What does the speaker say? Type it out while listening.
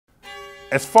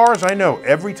As far as I know,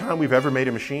 every time we've ever made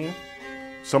a machine,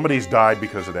 somebody's died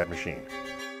because of that machine.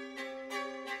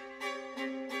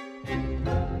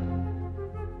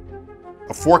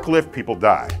 A forklift, people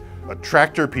die. A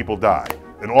tractor, people die.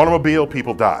 An automobile,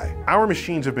 people die. Our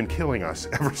machines have been killing us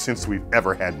ever since we've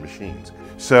ever had machines.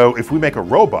 So if we make a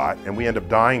robot and we end up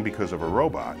dying because of a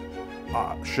robot,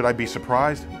 should I be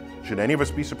surprised? Should any of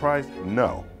us be surprised?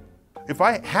 No. If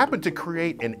I happen to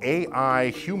create an AI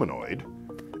humanoid,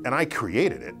 and I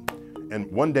created it,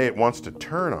 and one day it wants to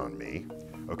turn on me,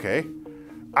 okay,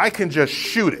 I can just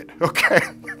shoot it, okay?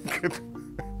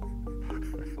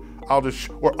 I'll just,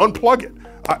 or unplug it.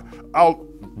 I'll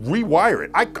rewire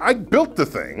it. I built the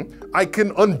thing, I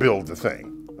can unbuild the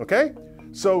thing, okay?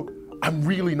 So I'm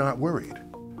really not worried.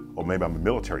 Or maybe I'm a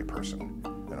military person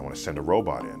and I want to send a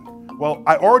robot in. Well,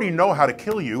 I already know how to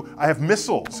kill you. I have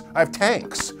missiles, I have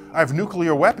tanks, I have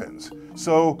nuclear weapons.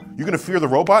 So you're gonna fear the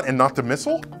robot and not the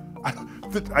missile?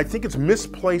 I think it's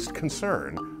misplaced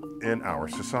concern in our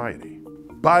society.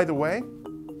 By the way,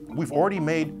 we've already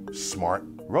made smart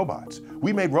robots.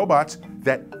 We made robots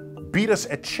that beat us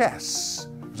at chess.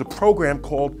 There's a program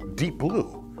called Deep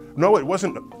Blue. No, it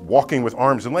wasn't walking with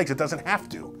arms and legs, it doesn't have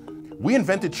to. We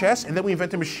invented chess, and then we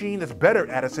invented a machine that's better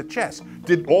at us at chess.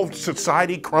 Did all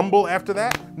society crumble after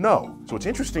that? No. So what's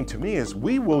interesting to me is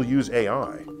we will use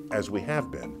AI, as we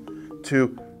have been,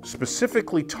 to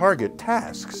specifically target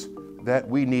tasks that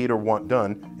we need or want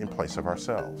done in place of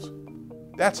ourselves.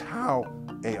 That's how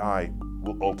AI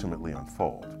will ultimately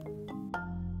unfold.